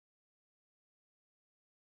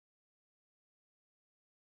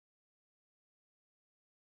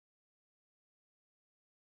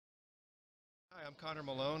Hi, I'm Conor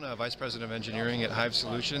Malone, Vice President of Engineering at Hyve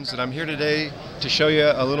Solutions, and I'm here today to show you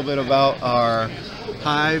a little bit about our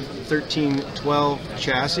Hyve 1312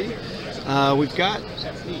 chassis. We've got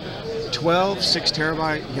 12 6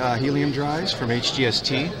 terabyte helium drives from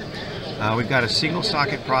HGST. We've got a single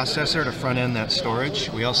socket processor to front end that storage.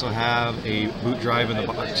 We also have a boot drive in the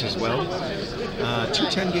box as well. Two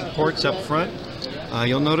 10 gig ports up front.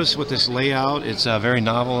 You'll notice with this layout, it's very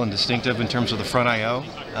novel and distinctive in terms of the front I/O.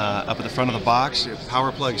 Up at the front of the box,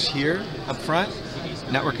 power plugs here up front,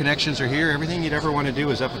 network connections are here. Everything you'd ever want to do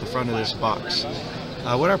is up at the front of this box.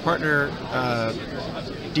 What our partner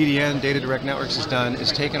DDN, Data Direct Networks, has done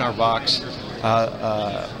is taken our box,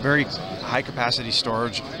 very high capacity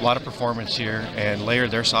storage, a lot of performance here, and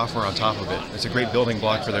layered their software on top of it. It's a great building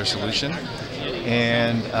block for their solution.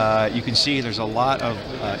 And you can see there's a lot of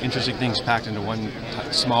interesting things packed into one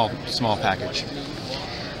small package.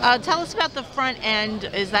 Tell us about the front end.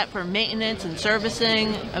 Is that for maintenance and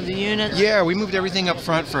servicing of the units? Yeah, we moved everything up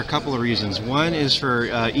front for a couple of reasons. One is for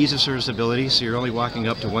ease of serviceability, so you're only walking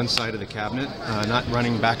up to one side of the cabinet, not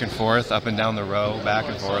running back and forth, up and down the row, back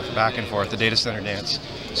and forth, the data center dance.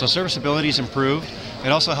 So serviceability is improved. It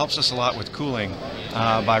also helps us a lot with cooling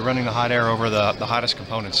by running the hot air over the hottest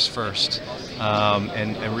components first.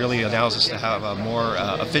 And really allows us to have a more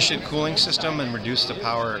efficient cooling system and reduce the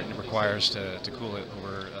power it requires to cool it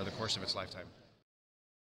over the course of its lifetime.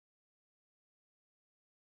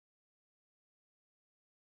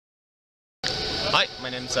 Hi, my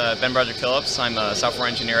name's Ben Broderick Phillips. I'm a software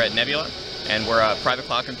engineer at Nebula, and we're a private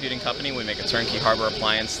cloud computing company. We make a turnkey hardware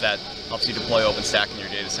appliance that helps you deploy OpenStack in your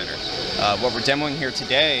data center. What we're demoing here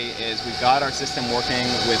today is we've got our system working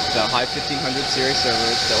with the Hyve 1500 series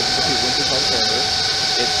servers, the Open Commpute Winter servers.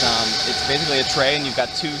 It's basically a tray, and you've got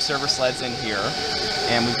two server sleds in here,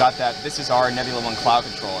 and we've got that. This is our Nebula One cloud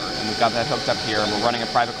controller, and we've got that hooked up here, and we're running a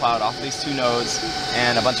private cloud off of these two nodes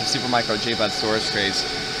and a bunch of Supermicro JBOD storage trays,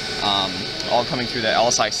 all coming through the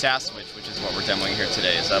LSI SAS switch, which is what we're demoing here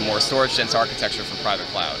today. It's a more storage dense architecture for private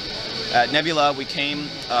cloud. At Nebula, we're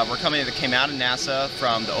a company that came out of NASA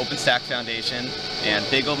from the OpenStack Foundation and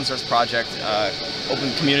big open source project,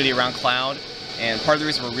 open community around cloud. And part of the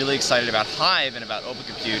reason we're really excited about Hyve and about Open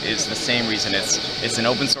Compute is the same reason. It's an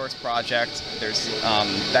open source project. There's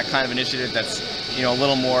that kind of initiative that's a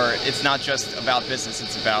little more. It's not just about business.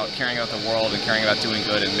 It's about caring about the world and caring about doing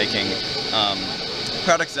good and making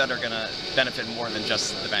products that are going to benefit more than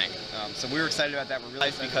just the bank. So we were excited about that. We're really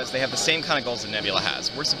excited because they have the same kind of goals that Nebula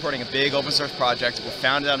has. We're supporting a big open source project. We're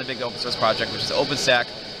founded on a big open source project, which is OpenStack.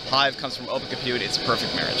 Hyve comes from Open Compute. It's a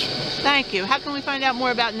perfect marriage. Thank you. How can we find out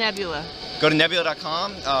more about Nebula? Go to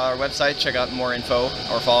nebula.com, our website, check out more info,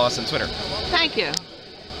 or follow us on Twitter. Thank you.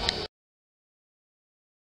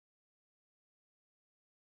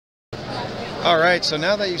 All right, so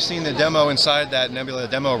now that you've seen the demo inside that Nebula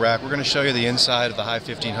demo rack, we're going to show you the inside of the Hyve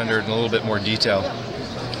 1500 in a little bit more detail.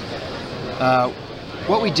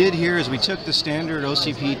 What we did here is we took the standard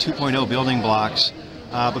OCP 2.0 building blocks,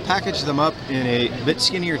 but packaged them up in a bit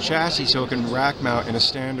skinnier chassis so it can rack mount in a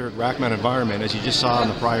standard rack mount environment, as you just saw in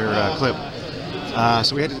the prior clip.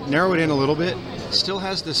 So we had to narrow it in a little bit. Still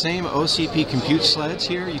has the same OCP compute sleds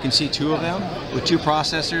here. You can see two of them with two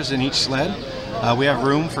processors in each sled. We have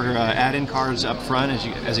room for add-in cards up front,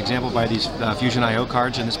 as example by these Fusion IO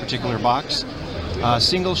cards in this particular box.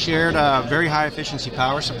 Single shared, very high efficiency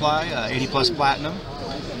power supply, 80 plus platinum,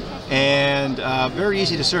 and very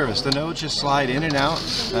easy to service. The nodes just slide in and out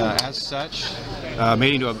as such,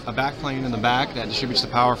 made into a backplane in the back that distributes the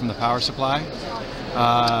power from the power supply.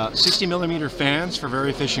 60 millimeter fans for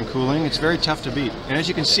very efficient cooling. It's very tough to beat, and as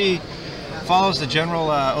you can see, follows the general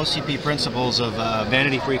OCP principles of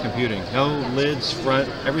vanity-free computing. No lids, front,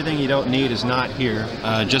 everything you don't need is not here,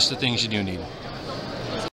 just the things you do need.